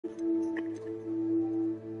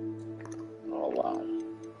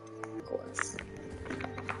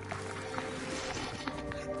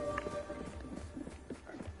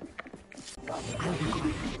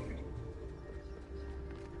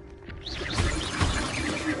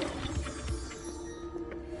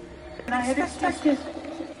had expected.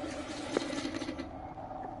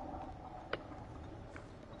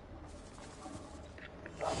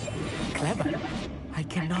 Clever. I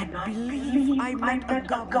cannot believe I met a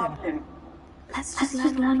goblin. Let's just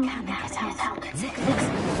learn what we can and get out.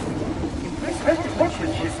 Impressive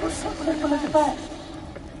workmanship for so little advance.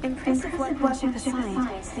 Impressive workmanship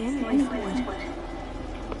aside, it's the only way forward.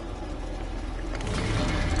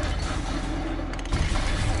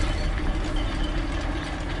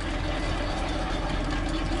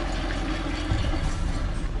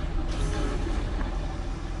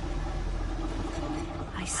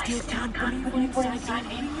 I still can't believe we're inside a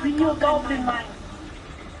real goblin mine.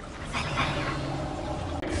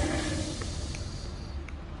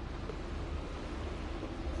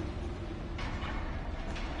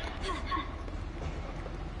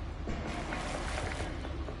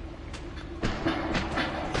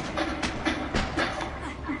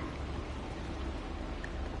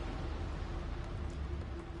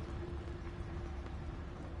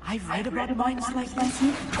 I've read about mines like this.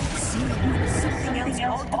 See, something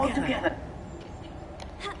else altogether.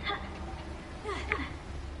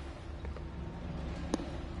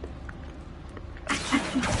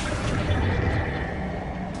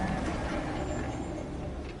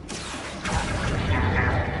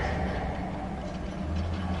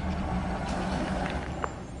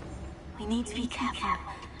 We need to be careful.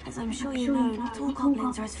 As I'm sure you know, not all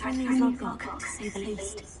goblins are as friendly as Lodgok, to say the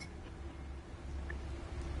least.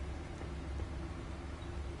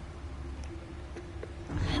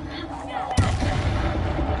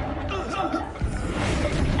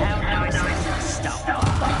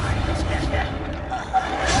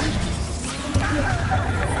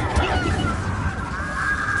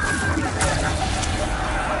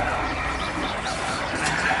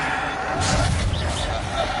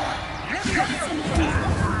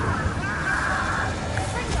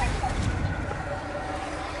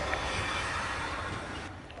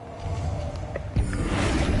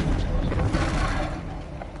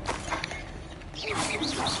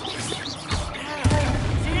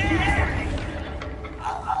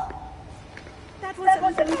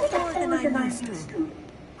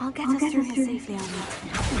 I'll get us through here safely, Armit.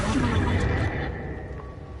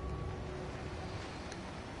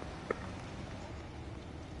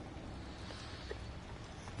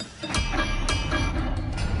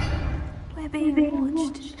 We're being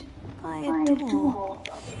watched by a door.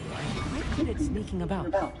 Why could it sneaking about?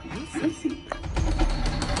 Listen.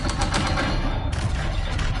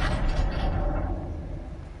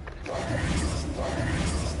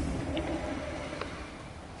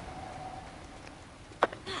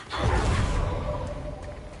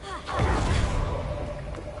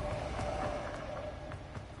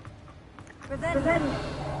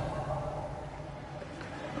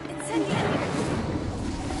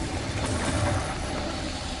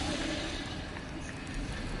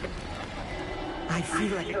 I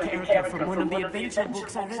feel like a character from one of the adventure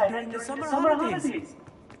books I read during the summer holidays.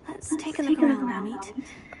 Let's take a look around, Armit.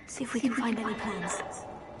 See if we can find any plans.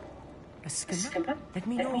 A schematic? Let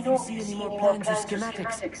me know if you see any more plans or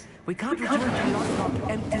schematics. We can't return to Lodgok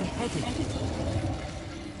empty-headed.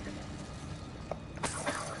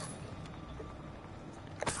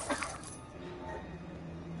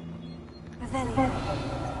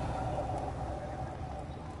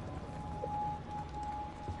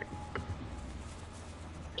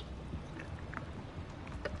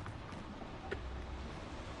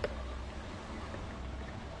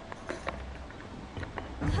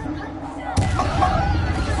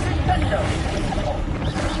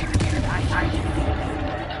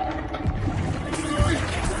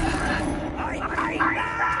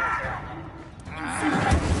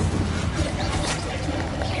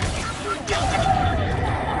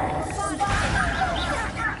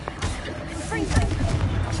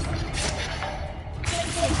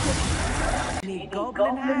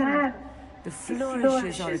 Goblin hand. The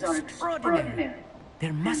flourishes are extraordinary.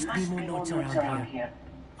 There must be more notes around here.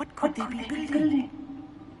 What could they be building?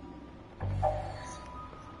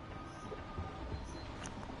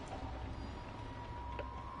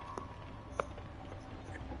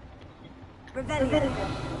 Revelio.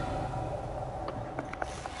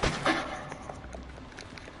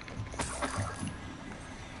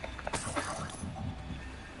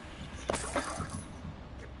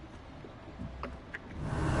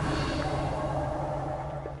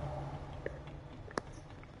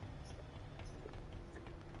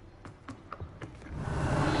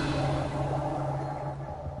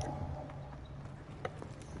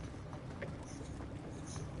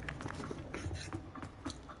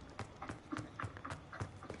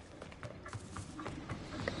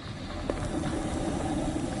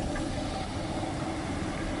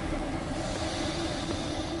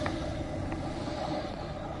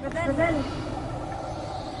 Rebellion.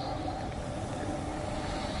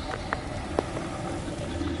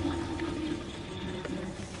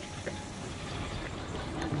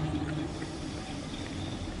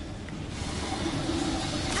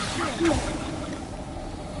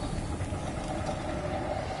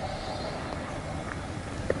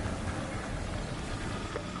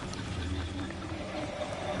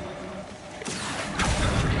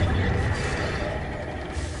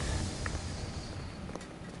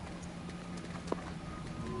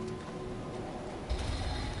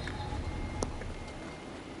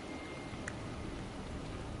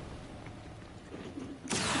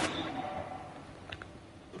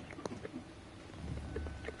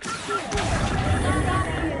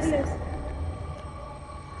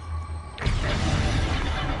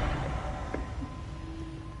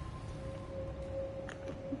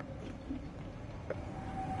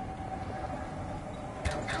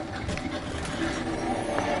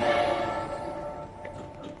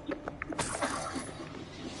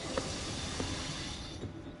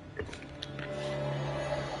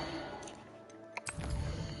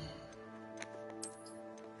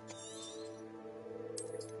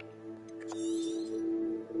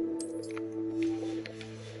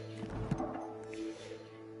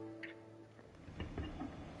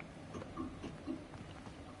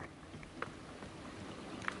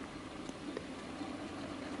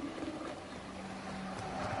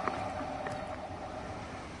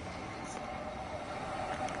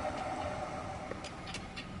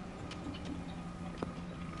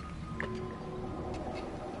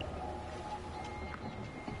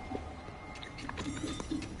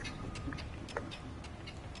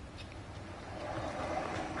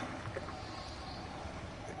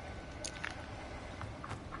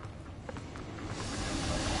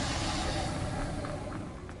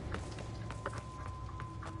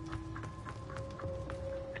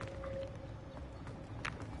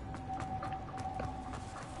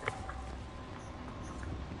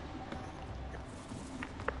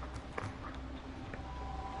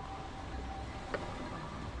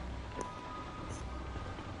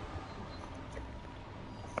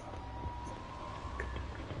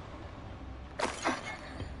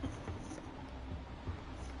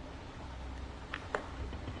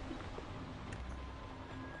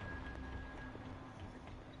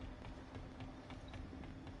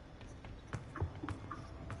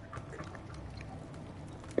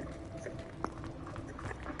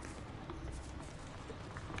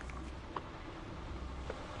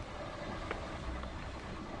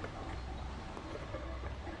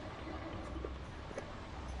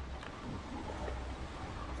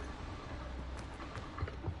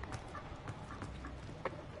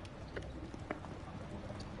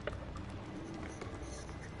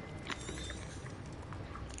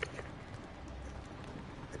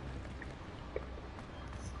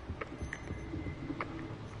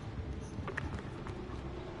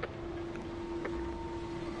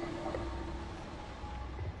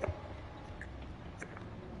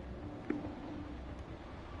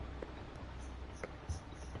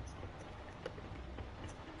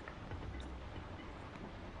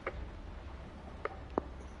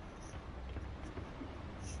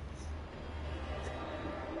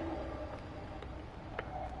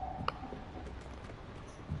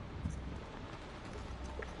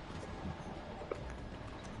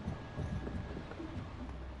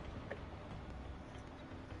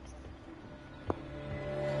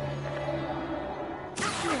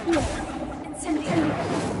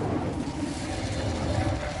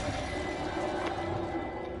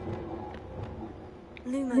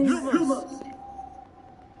 Lumos.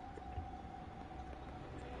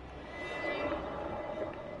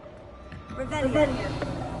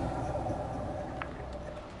 Revelio.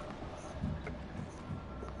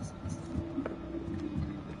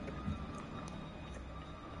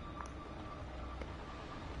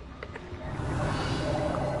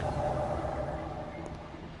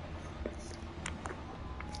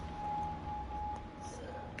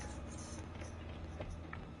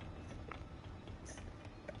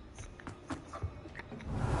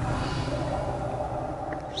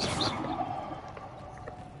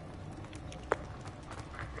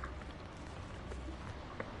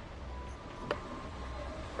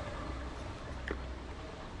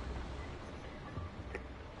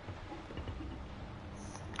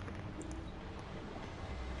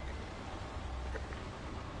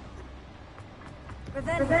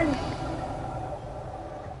 Rebellion.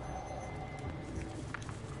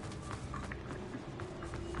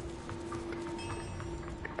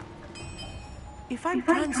 If I'm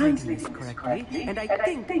translating this correctly, and I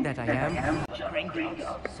think that I am...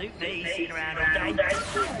 Suit me, sitting around all day.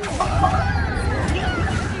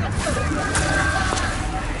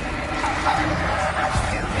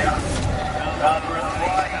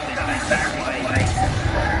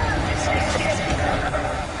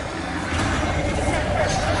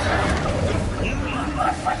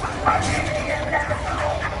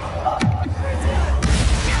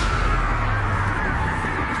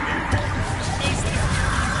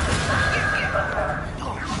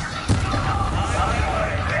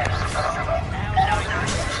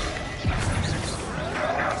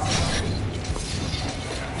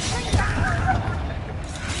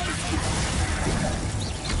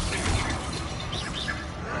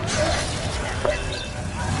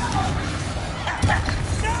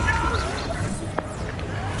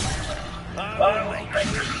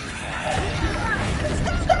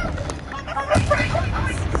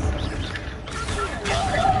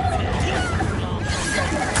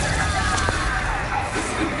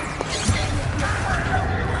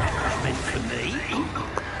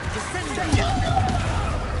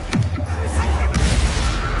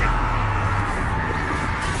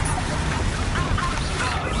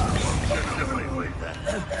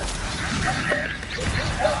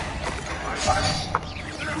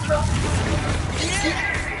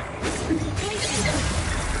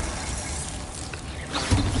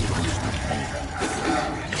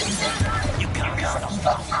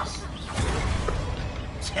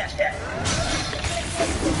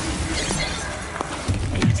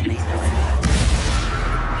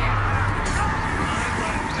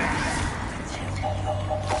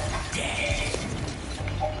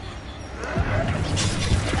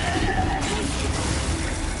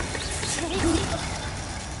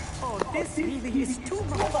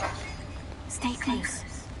 Stay close.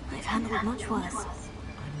 I've handled much worse.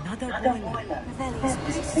 Another boiler.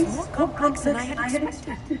 This is more complex than I had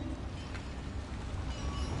expected.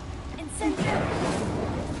 Incendio!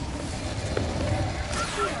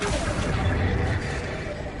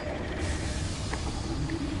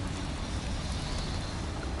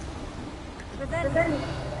 Revelio.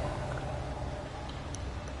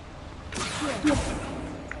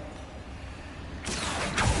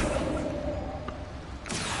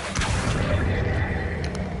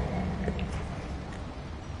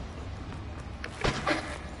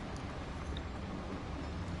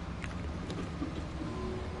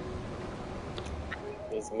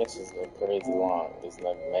 These missions are pretty long. These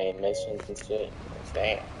like main missions and shit.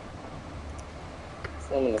 Damn.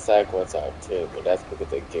 Some in the side quests are too, but that's because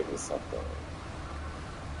they give you something.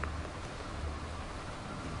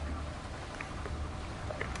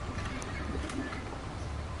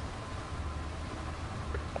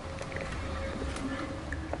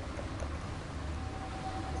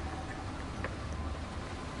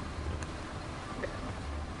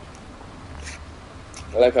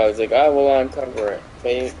 Like I was like, I will uncover it.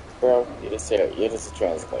 Okay, bro, you're just here. You're just a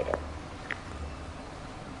translator.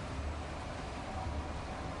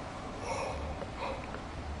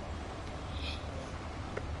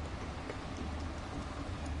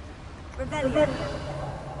 Revelio.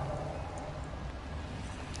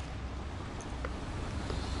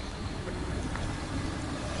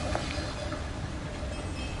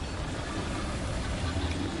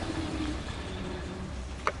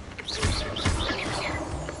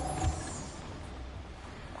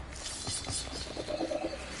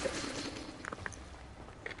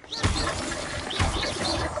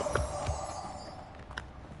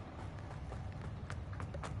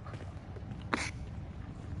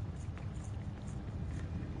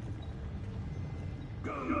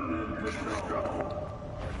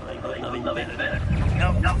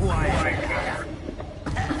 Not who I am.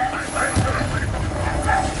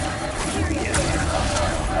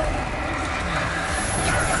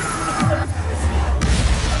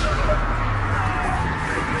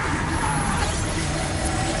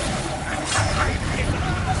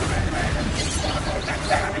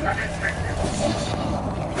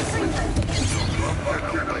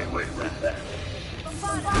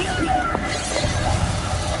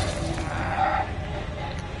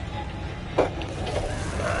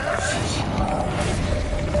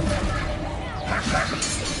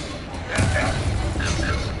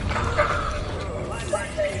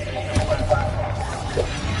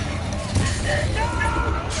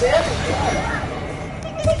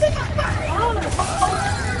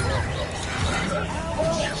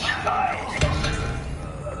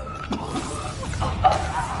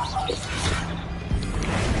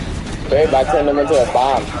 Babe, I turned them into a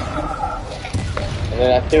bomb. And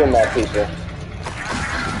then I threw them at people.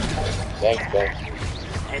 Thanks, babe.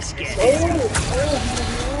 Let's get Every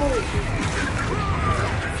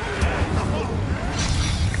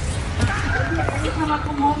time I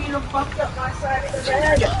come home, you done fucked up my side of the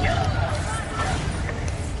bed.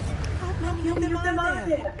 How many of them are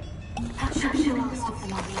there? That should be the last of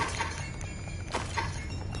them, Elliot.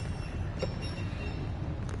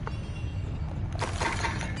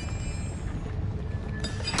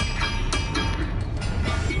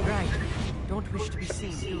 Right. Don't wish to be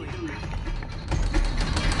seen, do you?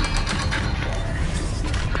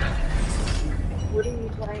 What are you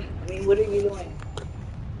playing? I mean, what are you doing?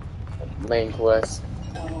 Main quest.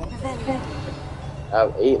 Revelio. I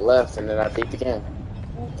have 8 left, and then I beat the game.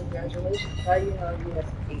 Oh, congratulations. How do you know you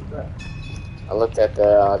have 8 left? I looked at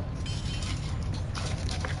the,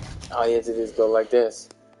 all you have to do is go like this.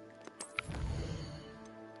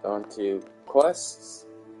 Go into quests,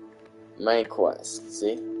 main quest.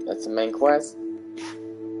 See, that's the main quest.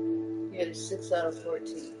 Yeah, it's 6 out of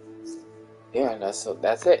 14. Yeah, that's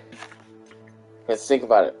it. Because think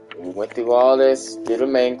about it. We went through all this, did the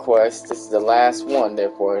main quest. This is the last one,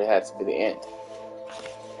 therefore it has to be the end.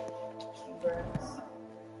 Congrats.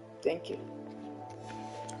 Thank you.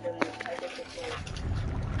 I get the point.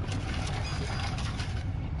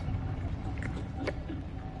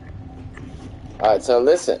 Alright, so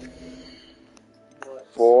listen. What?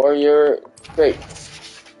 For your crates,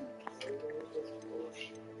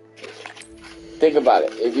 think about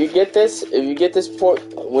it. If you get this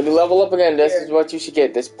when you level up again, this is what you should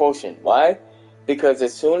get, this potion. Why? Because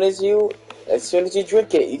as soon as you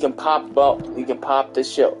drink it, you can pop the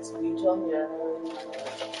shields. You told me that.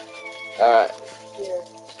 Alright. Yeah.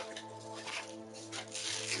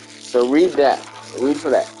 So read for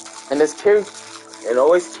that. And just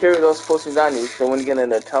always carry those potions on you, so when you get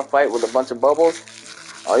in a tough fight with a bunch of bubbles,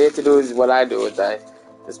 all you have to do is what I do is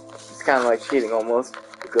it's kind of like cheating almost,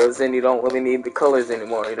 because then you don't really need the colors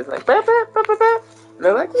anymore. You're just like, bah, bah, bah, bah, bah. And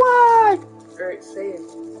they're like, what? Alright, save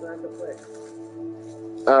so I can play.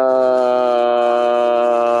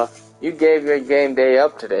 You gave your game day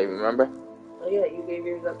up today, remember? Oh yeah, you gave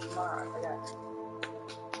yours up tomorrow. I forgot.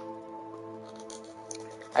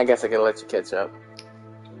 I guess I can let you catch up.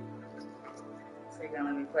 So you're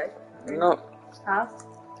gonna let me play? No, Huh?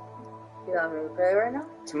 You gonna let me play right now?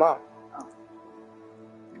 tomorrow. Oh.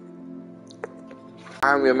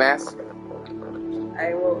 I'm your master.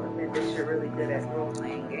 I will admit that you're really good at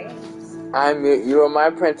role-playing games. You are my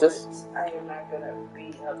apprentice. I am not gonna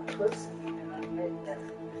be a pussy and admit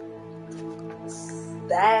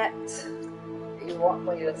that you want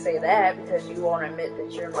me to say that because you won't admit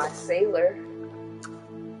that you're my sailor.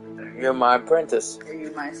 You're my apprentice. Are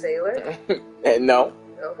you my sailor? And no.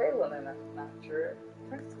 Okay, well then that's not true.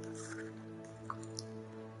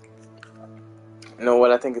 You know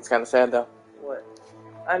what I think it's kind of sad though? What?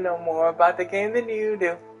 I know more about the game than you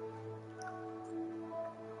do.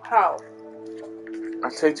 How? I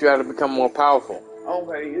teach you how to become more powerful.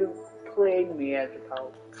 Okay, you played me as a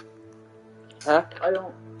power. Huh?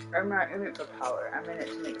 I'm not in it for power. I'm in it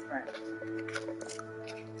to make friends.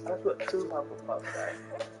 That's what true Hufflepuffs are.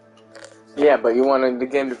 Yeah, but you wanted the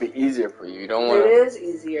game to be easier for you. You don't want It is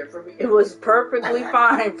easier for me. It was perfectly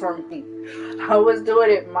fine for me. I was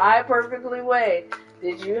doing it my perfectly way.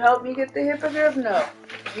 Did you help me get the hippogriff? No.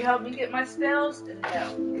 Did you help me get my spells?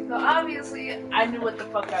 No. So obviously, I knew what the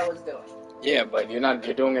fuck I was doing. Yeah, but you're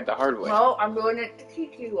doing it the hard way. No, I'm doing it the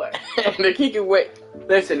Kiki way. The Kiki way.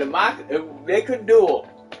 Listen, if they could duel,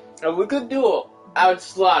 if we could duel, I would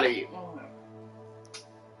slaughter you.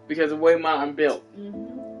 Because of the way I'm built.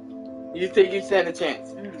 Mm-hmm. You think you stand a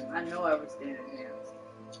chance? I know I would stand a chance.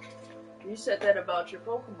 You said that about your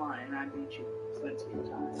Pokemon, and I beat you plenty of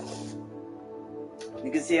times.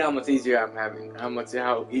 You can see how much easier I'm having,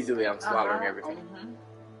 how easily I'm slaughtering everything.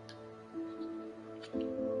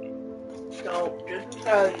 So, just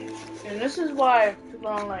because, and this is why people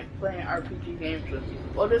don't like playing RPG games with you.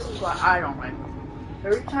 Well, this is why I don't like them.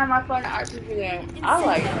 Every time I play an RPG game, I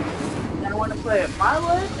like it. And I want to play it my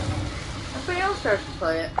way, and somebody else starts to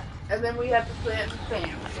play it, and then we have to play it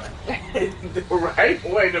Nathaniel's way. The right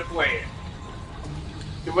way to play it.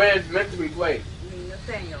 The way it's meant to be played. I mean,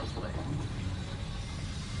 Nathaniel's way.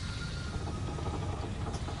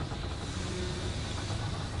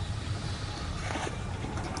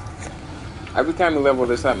 Every time we level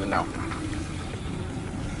this up, now.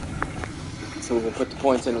 So we can put the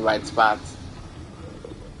points in the right spots.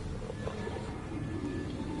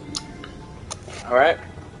 Alright?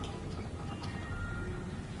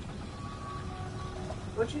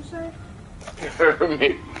 What'd you say?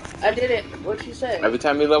 Me. I did it. What'd you say? Every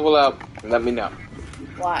time you level up, let me know.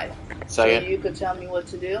 Why? So you could tell me what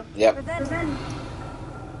to do? Yep.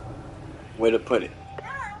 Way to put it.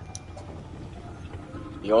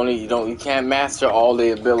 You can't master all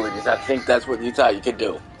the abilities. I think that's what you thought you could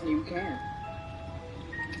do. You can.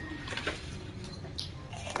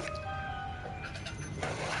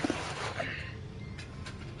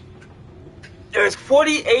 There's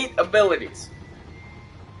 48 abilities.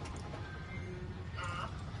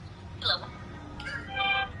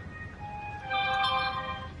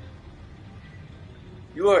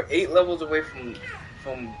 You are 8 levels away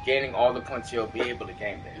from gaining all the points you'll be able to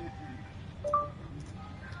gain there.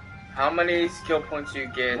 How many skill points do you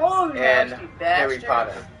get in Harry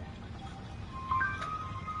Potter?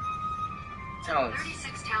 Talents.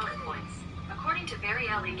 36 talent points. According to Barry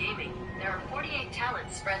Alley Gaming, there are 48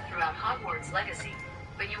 talents spread throughout Hogwarts Legacy,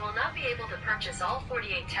 but you will not be able to purchase all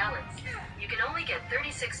 48 talents. You can only get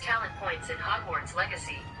 36 talent points in Hogwarts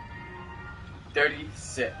Legacy.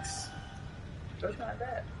 36. That's not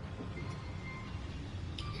bad.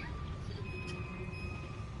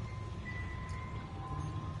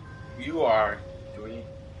 You are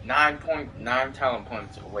 9.9 talent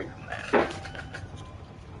points away from that.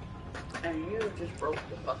 And you just broke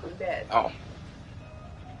the fucking bed. Oh.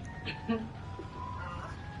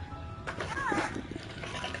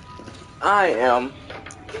 I am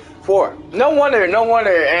 4. No wonder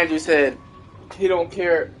Andrew said he don't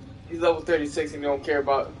care. He's level 36 and he don't care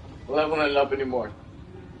about leveling up anymore.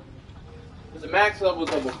 Because the max level is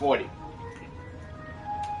level 40.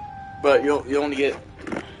 But you only get...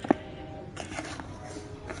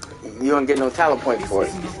 You don't get no talent points for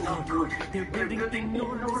it. They're building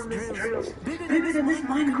enormous drills. Bigger than this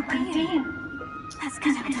mine could contain. Let's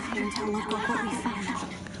get out of here until we've got what we found.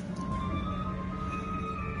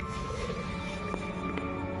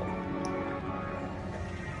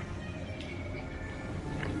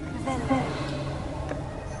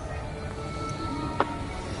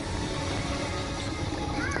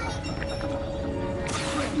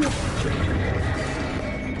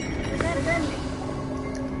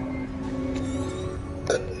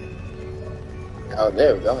 Oh,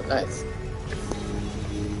 there we go. Nice.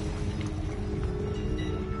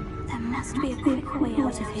 There must be a quick way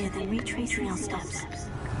out of here than retracing our steps.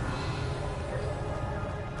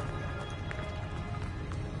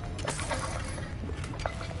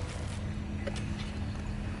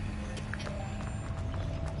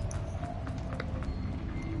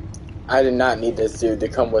 I did not need this dude to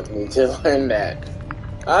come with me to learn that.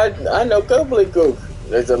 I know gobbledygook.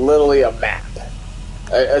 There's literally a map.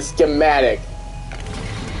 A schematic.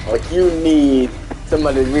 Like, you need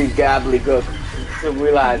somebody to read gobbledygook to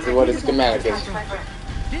realize what a schematic is.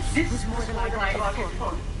 This was more than I thought.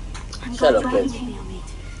 Shut up, bitch.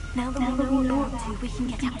 Now that we know what to, we can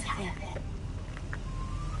get out of here.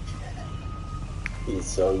 He's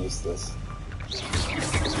so useless.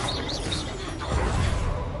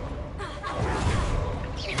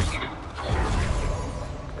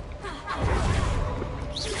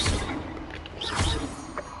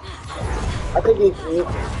 I think he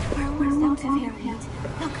We're almost out of here, Pete.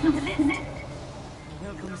 Welcome to the lift.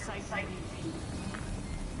 Welcome, Sight.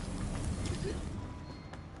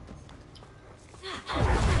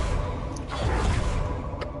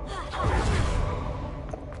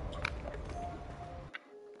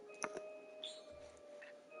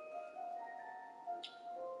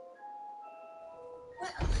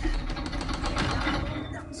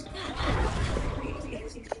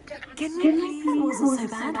 That wasn't so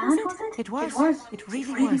bad, was it? It was. It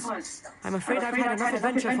really was. I'm afraid I've had enough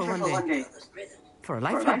adventure for one day. For a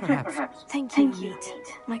lifetime, perhaps. Thank you, Meat.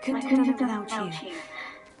 I couldn't have done it without you.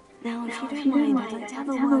 Now, if you don't mind, I'd like to have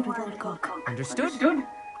a word with Lodgok. Understood?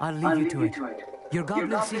 I'll leave you to it. Your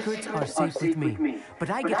goblin secrets are safe with me, but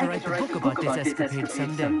I get to write the book about this escapade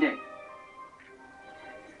someday.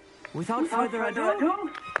 Without further ado,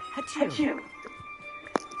 adieu.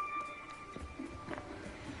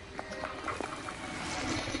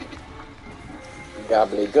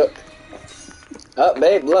 Gobbledygook. Oh,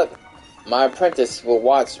 babe, look. My apprentice will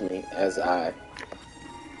watch me as I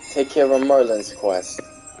take care of Merlin's quest.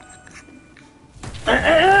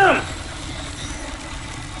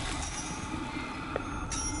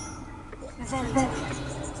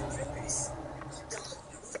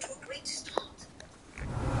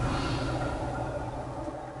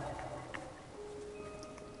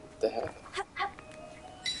 The heck?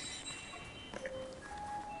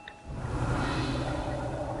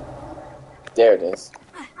 There it is.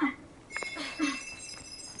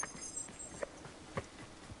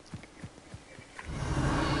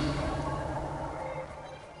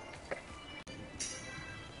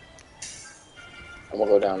 I'm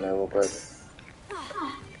gonna go down there real quick.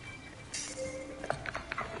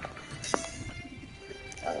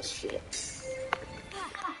 Oh shit.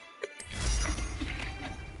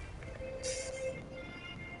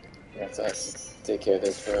 So let's take care of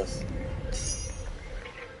this first.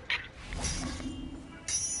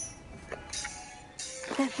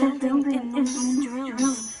 They're building enormous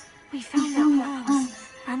drills. We found their plans.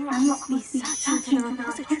 Ranrock must be searching for the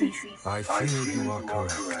repositories. I fear you are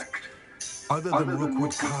correct. Other than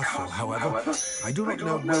Rookwood Castle, however, I do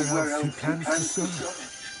not know where else he plans to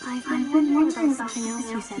serve. I've been wondering about something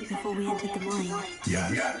else you said before we entered the mine.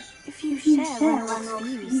 Yes? If you share Ranrock's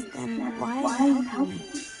views, then why are you helping me?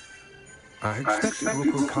 I expected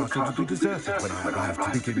Rookwood Castle to be deserted when I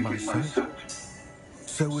arrived to begin my search.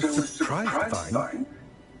 So was surprised to find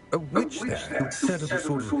a witch there who'd set up a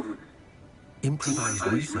sort of improvised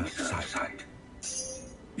research site.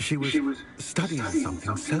 She was studying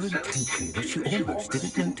something so intently that she almost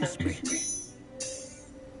didn't notice me.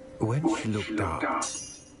 When she looked up,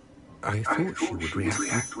 I thought she would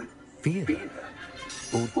react with fear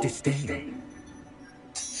or disdain.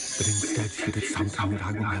 But instead she did something that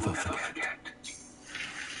I will never forget.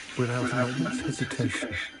 Without a moment's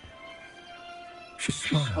hesitation, she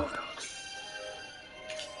smiled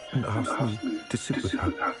and asked me to sit with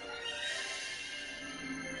her.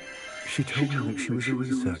 She told me that she was a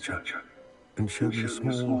researcher and showed me a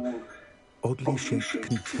small, oddly shaped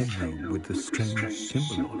container with a strange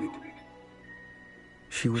symbol on it.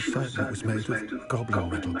 She was certain it was made of goblin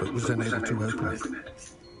metal but was unable to open it.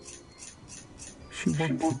 She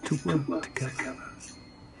wanted to work together.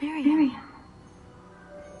 Miriam.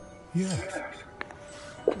 Yes.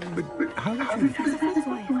 But how did you... Professor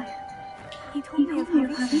Fitzroy. He told me of her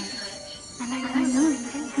research, and I know it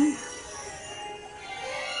too.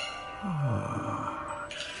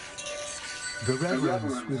 The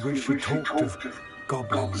reverence with which she talked of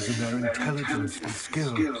goblins and their intelligence and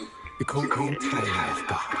skill, it caught me entirely off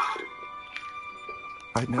guard.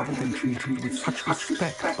 I'd never been treated with such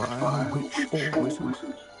respect by a witch or wizard.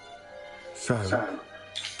 So,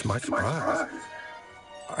 to my surprise,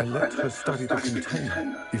 I let her study the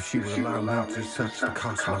container if she would allow me to search the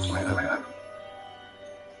castle on my own.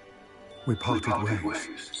 We parted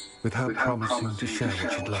ways, with her promising to share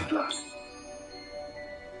what she'd learned.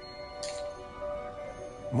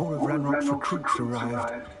 More of Ranrock's recruits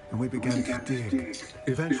arrived, and we began to dig,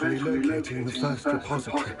 eventually locating the first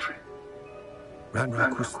repository.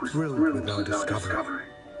 Ranrock was thrilled with our discovery,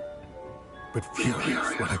 but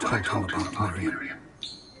furious when I told him about Miriam.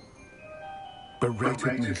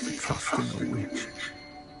 Berated me for trusting a witch,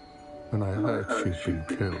 and I heard she'd been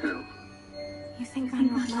killed. You think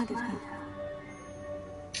Ranrock murdered her?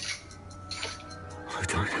 I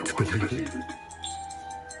don't want to believe it,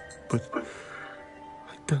 but I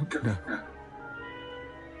don't know.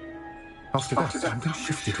 After that, something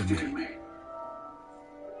shifted in me.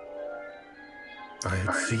 I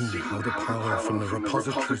had seen how the power from the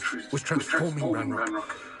repositories was transforming Ranrock,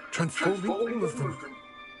 transforming all of them.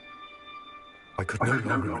 I could no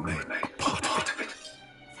longer remain a part of it.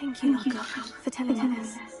 Thank you, Locke, for telling me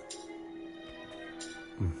this.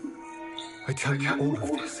 I tell you all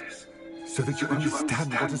of this so that you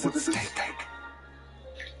understand what is at stake.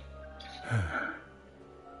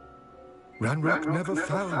 Ranrock never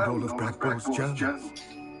found all of Bragball's journals,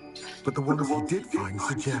 but the ones he did find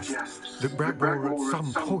suggest that Bragball at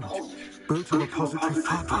some point built a repository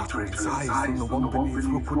far greater in size than the one beneath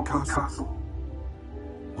Rookwood Castle.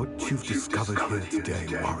 What you've discovered here today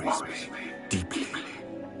worries me deeply.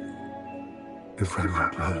 If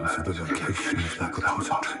Ranrock learns of the location of that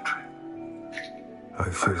repository, I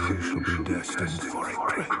fear we shall be destined for a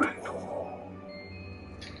great war.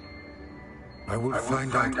 I will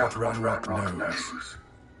find out what Ranrock knows.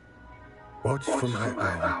 Watch for my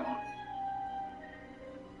own.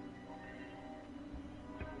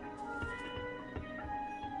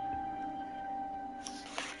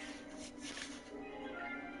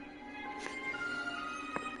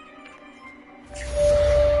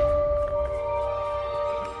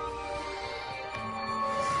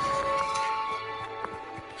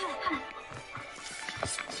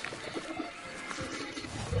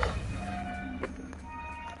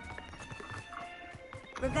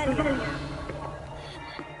 I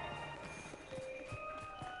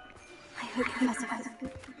hope Professor Fitzroy...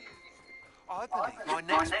 I believe my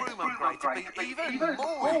next broom upgrade to be even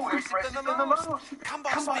more impressive than the last. Come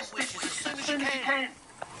by Spit Wishes as soon as you can.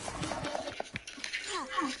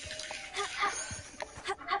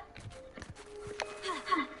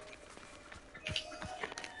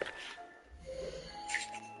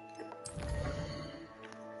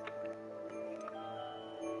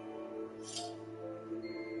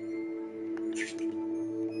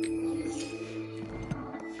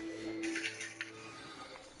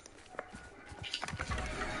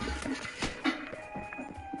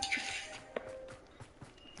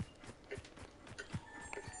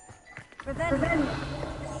 I'm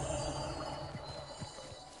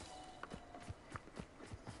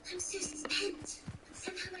so spent.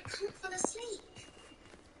 Somehow I can't fall asleep.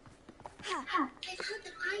 I've heard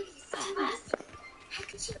that Ivy is still missing. How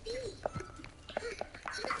could she be?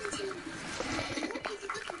 Can't they tell me? What are you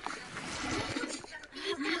looking for? What could you ever be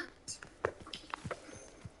about?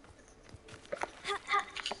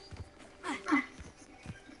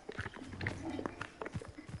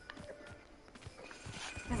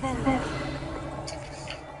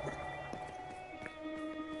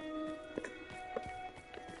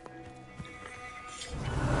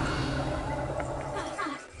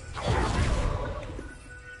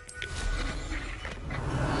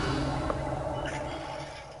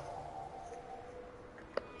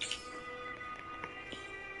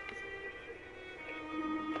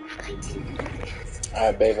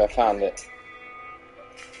 Alright, babe, I found it.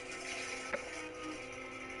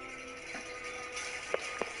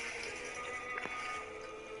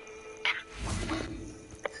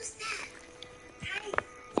 Who's that? Hey,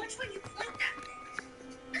 watch where you point that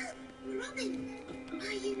thing. Oh, Robin,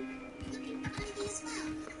 are you looking for Ivy as well?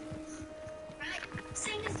 Right,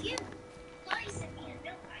 same as you. Why sent me a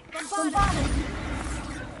note like that? Bombarded!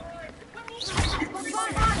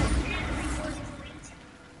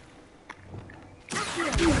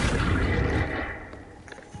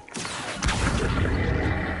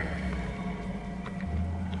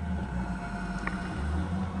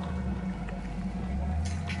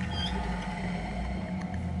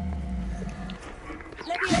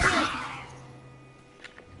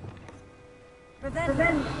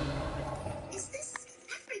 Is this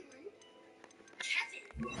everyone? Kevin,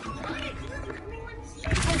 why are you the only one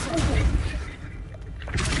here?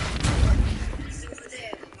 He's over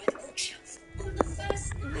there by the bookshelf on the first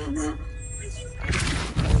night. Are you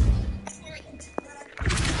trying to learn?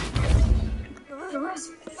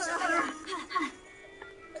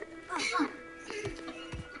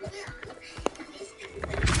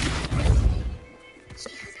 She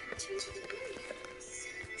hasn't returned to the room yet, so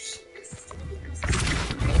she must still be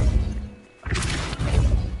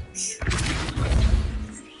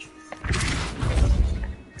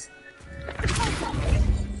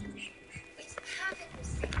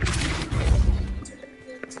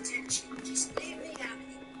detention. Just leave me out of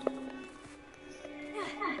it.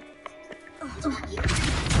 You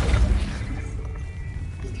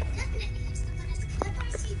can definitely use someone as clever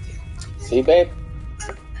as you to help find See, babe?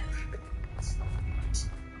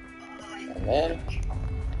 And then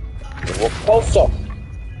we'll closer.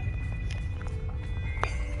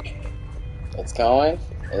 It's going.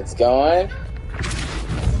 It's going.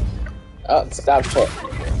 Oh, stop it.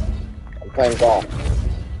 I'm playing golf.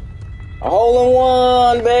 A hole in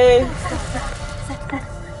one, babe.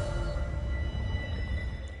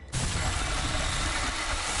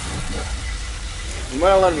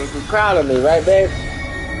 Merlin, you're proud of me, right, babe?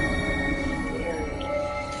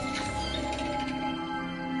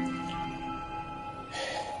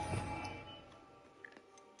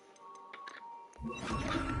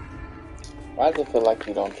 Why does it feel like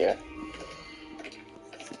you don't care?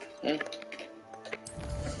 Hmm?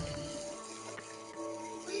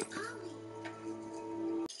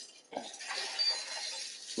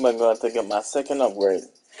 I'm gonna go have to get my second upgrade.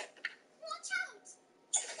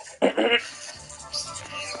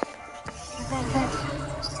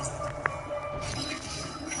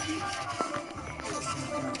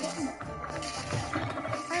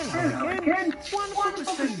 Hello again. Wonderful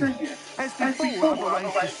to see you. As before, I've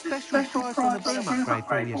arranged a special price on the broom upgrade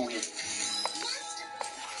for you.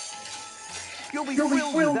 You'll be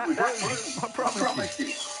thrilled with that broom, I promise you.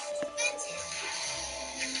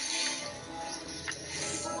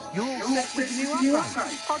 You're all set with the new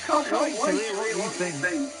upgrade. I can't wait to hear what you think.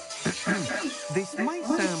 This may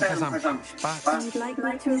sound presumptuous, but... You'd like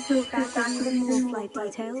me to report back with even more flight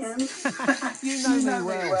details? You know me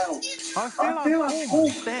well. I feel I've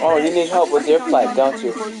almost there. Oh, you need help with your flight, don't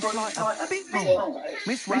you? Broom flight a bit more.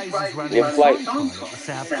 Miss Ray's is running Your a flight. time pilot at the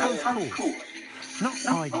South Coast course. Not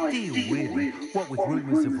ideal, really, what with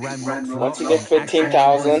rumours of Ramrock's Once you lot get and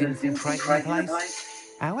 15,000. infiltrating the place.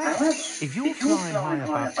 However, if you're flying high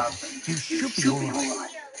above them, you should be alright,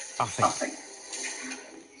 I think.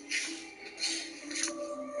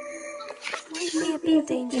 Might be a bit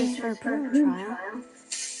dangerous for a broom trial.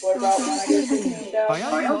 I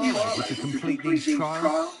only are to complete these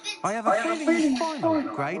trials. I have a feeling this final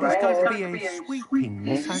upgrade is going to be a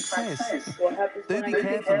sweeping success. Do be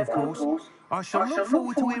careful, of course. I shall look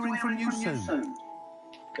forward to hearing from you soon.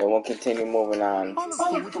 Then we'll continue moving on. I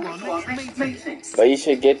look forward to our next meeting. But you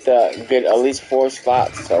should get at least 4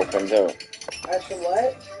 slots open too. I should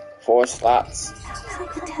what? 4 slots. Looks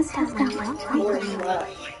like the test has been wrong.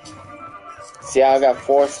 See how I got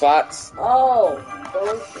 4 slots? Oh,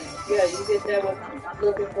 those things. Yeah, you get that with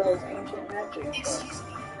looking for those ancient magic stuff.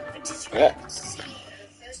 Yeah. First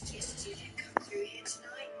year student come through here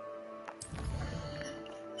tonight.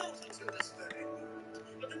 Not until this very moment.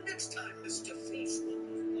 But the next time Mr. Thief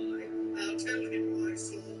wanders by, I'll tell him my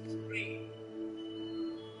soul's free.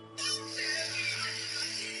 The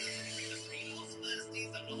 3 lost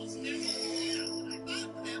thirsties are lost in all. I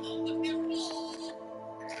found them on the 5th floor.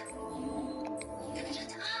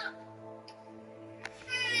 Shut up!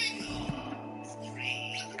 3.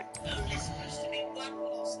 Only supposed to be 1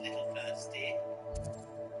 lost little thirsty.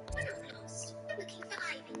 We're not lost. We're looking for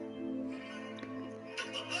Ivy.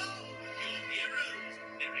 Your heroes,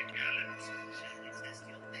 Mary Gallant. Shall we test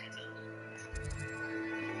your mettle?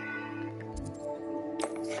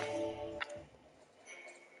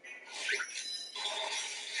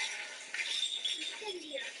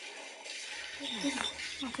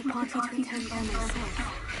 Not a party to attend by myself.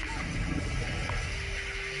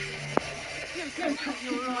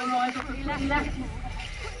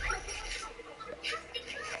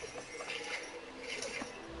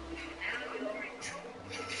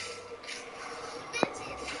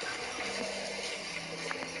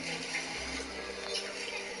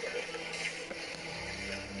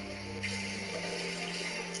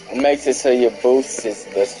 It makes it so your boost is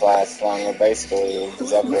this lasts longer, basically.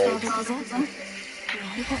 It's upgrades.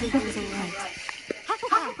 Everything's alright.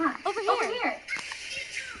 Hufflepuff, over here.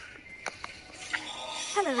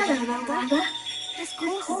 Hello, Zelda. This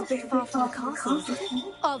course is a bit far from the castle, isn't it?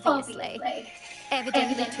 Obviously.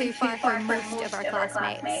 Evidently too far for most of our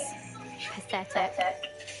classmates. Pathetic.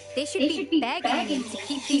 They should be begging me to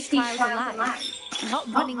keep these trials alive, not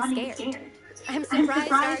running scared. I'm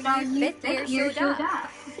surprised our new 5th year showed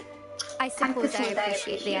up. I suppose I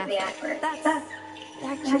appreciate the effort. That's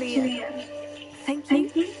actually...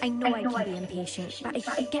 Thank you. I know I can be impatient, but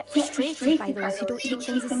I get frustrated by those who don't take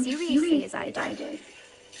things as seriously as I do.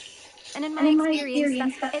 And in my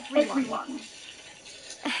experience, that's everyone.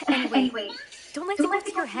 Anyway, don't let it go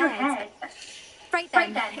to your head. Right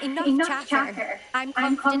then, enough chatter.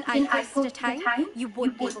 I'm confident I've wasted a time you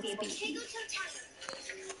won't be able to beat.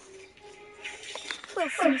 We'll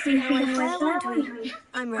see how it went, won't we?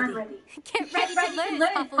 I'm ready. Get ready to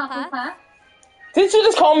learn, Hufflepuff. Did you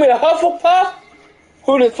just call me a Hufflepuff?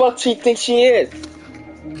 Who the fuck she thinks she is?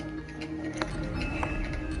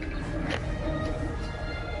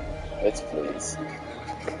 Let's please.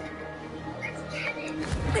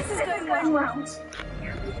 This is going well.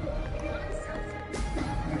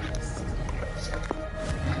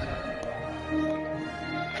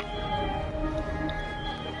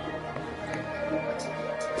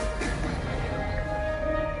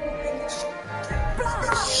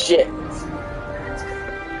 Shit.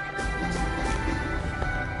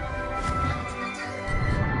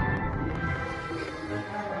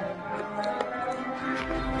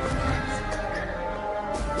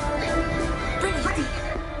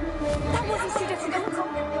 That wasn't too difficult.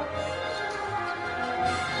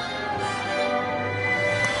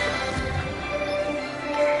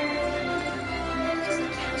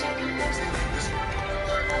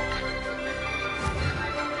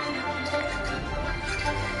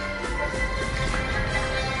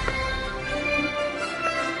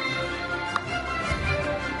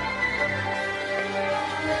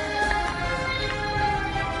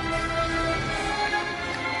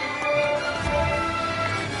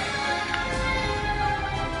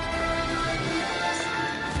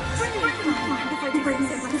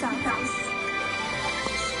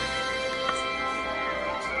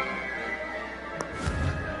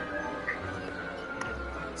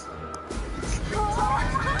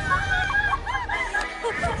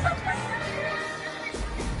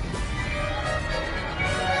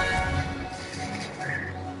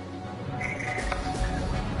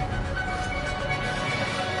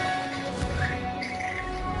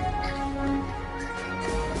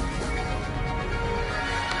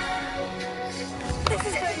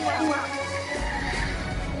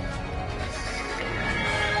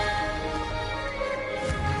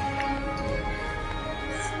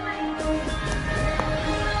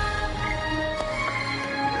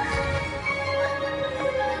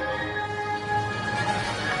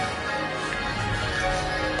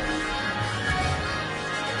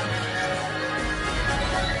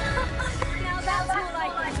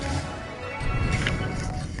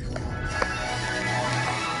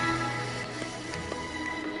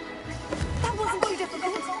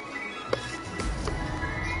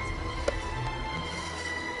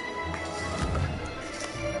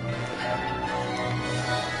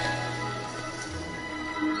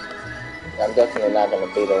 I'm definitely not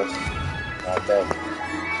gonna beat her. I think.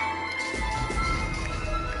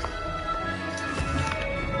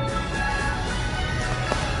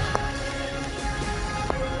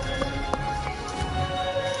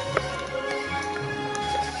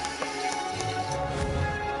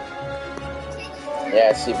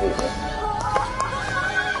 Yeah, she beat me.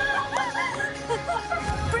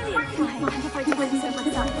 Brilliant flying. I'm afraid to win so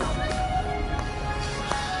myself.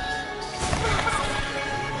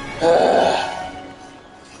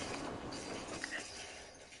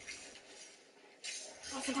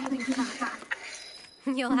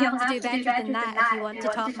 You'll have to do better than that if you want to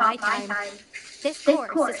top my time. This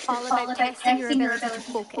course is all about testing your ability to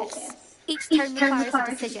focus. Each turn requires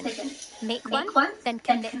a decision. Make one, then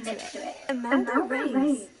commit to it. Amanda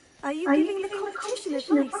Race, are you giving the competition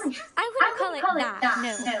advice? I wouldn't call it that,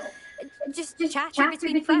 no. Just chatter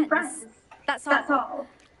between friends. That's all.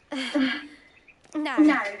 Now,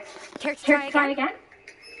 care to try again?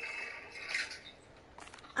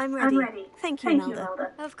 I'm ready. Thank you,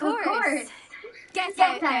 Imelda. Of course. Get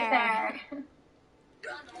out there.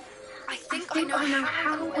 I think I know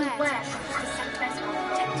how and where to use the centers of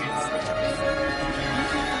objectives.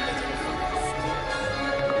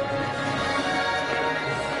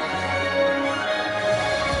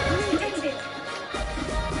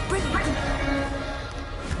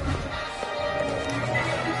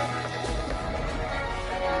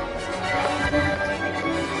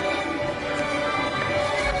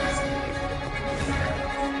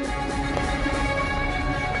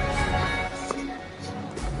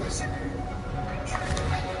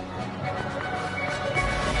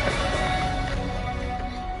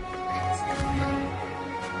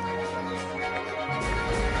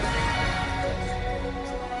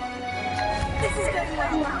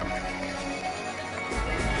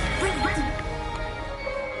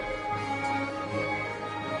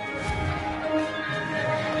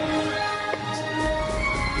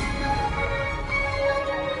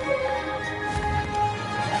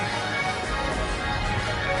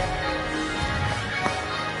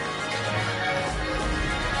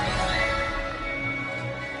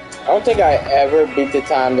 I don't think I ever beat the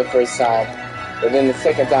time the first time, but then the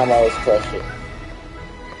second time I always crushed it.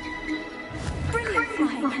 Brilliant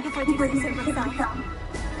flying. I'm afraid to win so myself.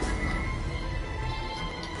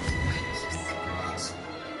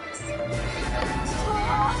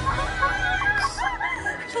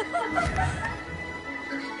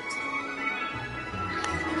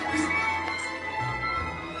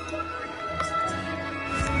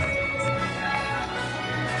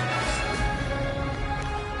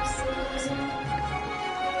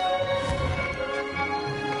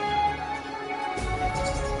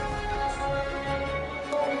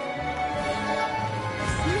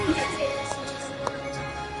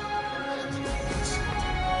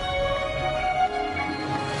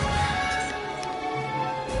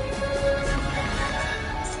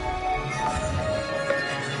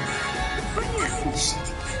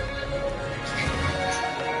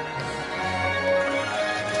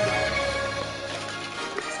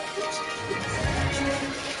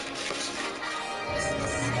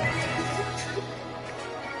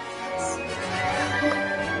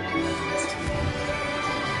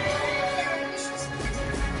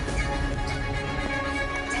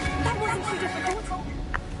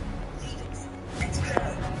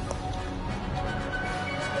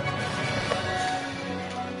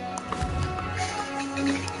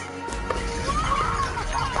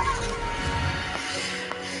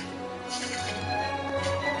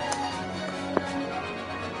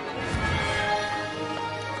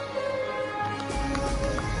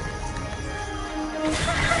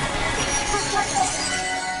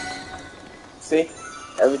 See?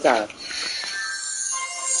 Every time.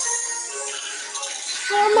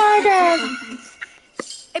 Oh my god!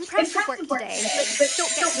 Impressive work today, but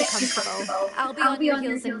don't get too comfortable. I'll be on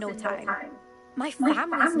your heels in no time. My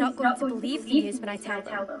family's not going to believe the news when I tell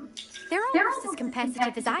them. They're almost as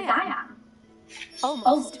competitive as I am.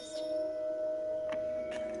 Almost.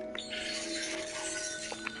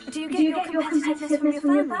 Do you get your competitiveness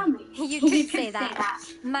from your family? You could say that.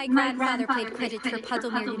 My grandfather played Quidditch for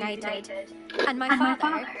Puddlemere United. And my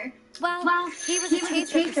father, well, he was a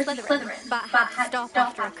chaser for Slytherin, but had to stop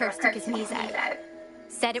after a curse took his knees out.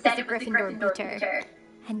 Said it was a Gryffindor beater.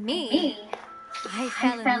 And me, I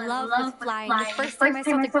fell in love with flying the first time I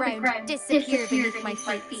saw the ground disappear beneath my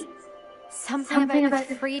feet. Something about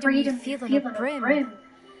the freedom you feel on a broom.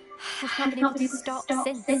 I've not been able to stop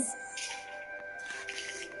since.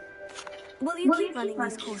 Will you keep running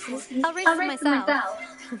these courses? I'll race for myself.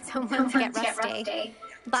 Don't want to get rusty.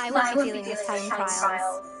 But I won't be feeling this time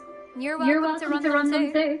trials. You're welcome to run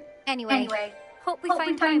them too. Anyway, hope we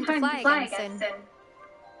find time to fly again soon.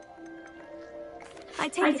 I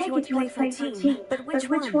take it you want to play for a team, but which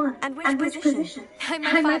one? And which position? I'm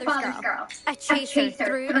my father's girl. A chaser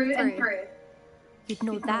through and through. You'd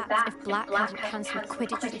know that if Black hadn't cancelled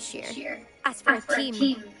Quidditch this year. As for a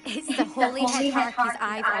team, it's the Holyhead Harpies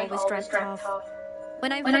I've always dreamt of.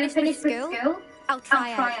 When I'm finished with school, I'll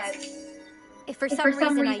try out. If for some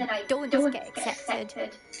reason I don't get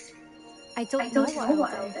accepted, I don't know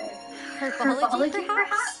what I'll do. Herbology,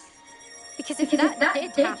 perhaps? Because if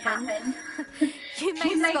that did happen, you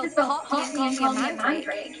might spell Poppy and call me a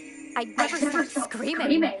mandrake. I'd never stop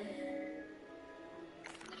screaming.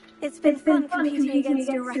 It's been fun competing against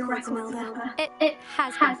your records, Imelda. It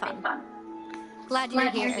has been fun. Glad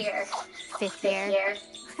you're here. Fifth year.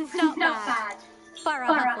 Not bad. For a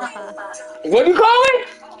Hufflepuff. What do you call it?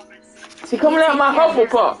 She coming out my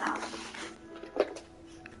Hufflepuff.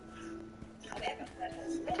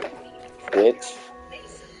 Bitch.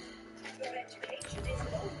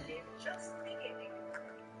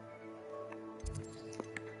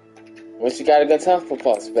 What you got against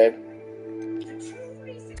Hufflepuffs, babe?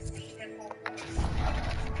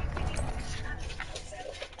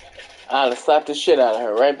 I'll slap the shit out of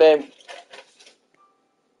her, right, babe?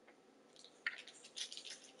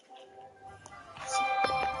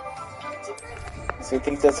 So you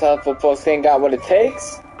think this Hufflepuff ain't got what it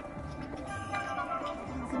takes?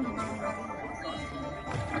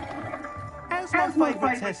 How's my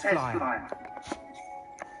favourite test flyer?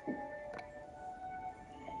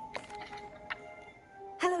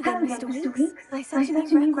 Hello again, Mr. Weeks. I set a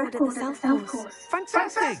new record at the South Course.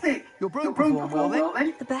 Fantastic! Your broom performed well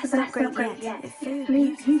then? The best upgrade yet. It flew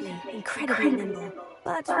beautifully, incredibly nimble.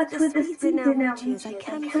 But with the speeds it now reaches, I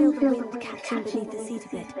can feel the wind catching beneath the seat a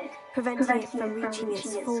bit, preventing it from reaching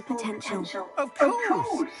its full potential. Of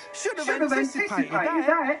course! Should have anticipated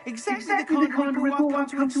that. Exactly the kind of reward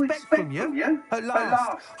I've come to expect from you. At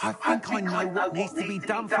last, I think I know what needs to be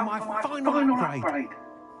done for my final upgrade.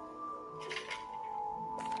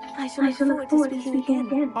 I shall look forward to speaking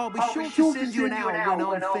again. I'll be sure to send you an hour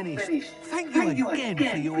when I'm finished. Thank you again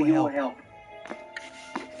for your help.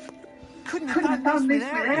 Couldn't have done this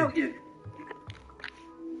without you.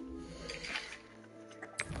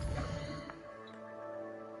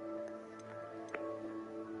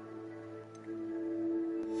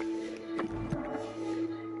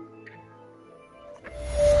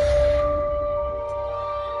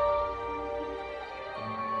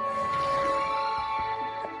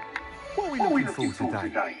 What are we looking for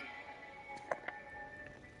today?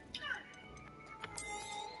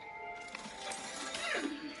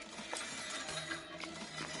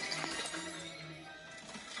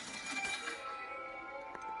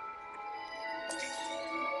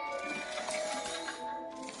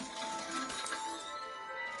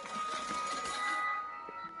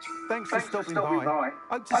 Thanks for stopping by.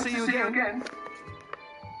 Hope to see you again.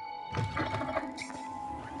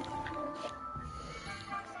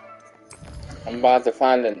 I'm about to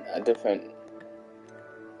find a different...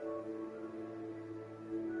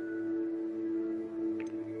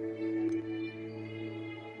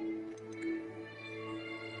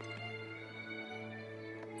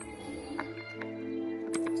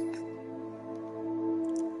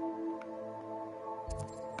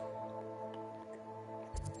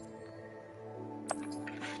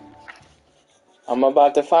 I'm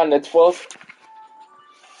about to find the 12th.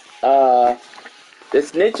 The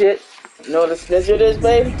Snidget. You know what a Snidget is,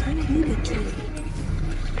 babe?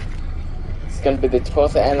 It's gonna be the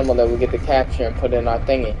 12th animal that we get to capture and put in our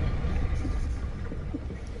thingy.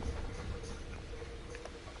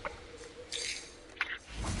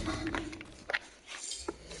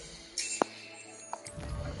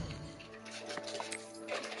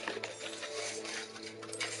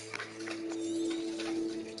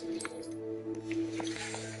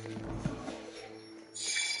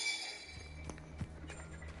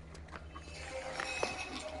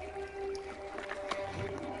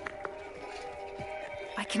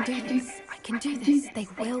 I can do this. They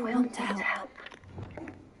will want to help.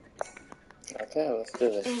 Okay, let's do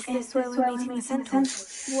this. Is this where we're meeting the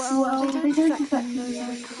Centaurs? Well, they don't expect them.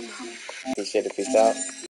 Appreciate it. Peace out.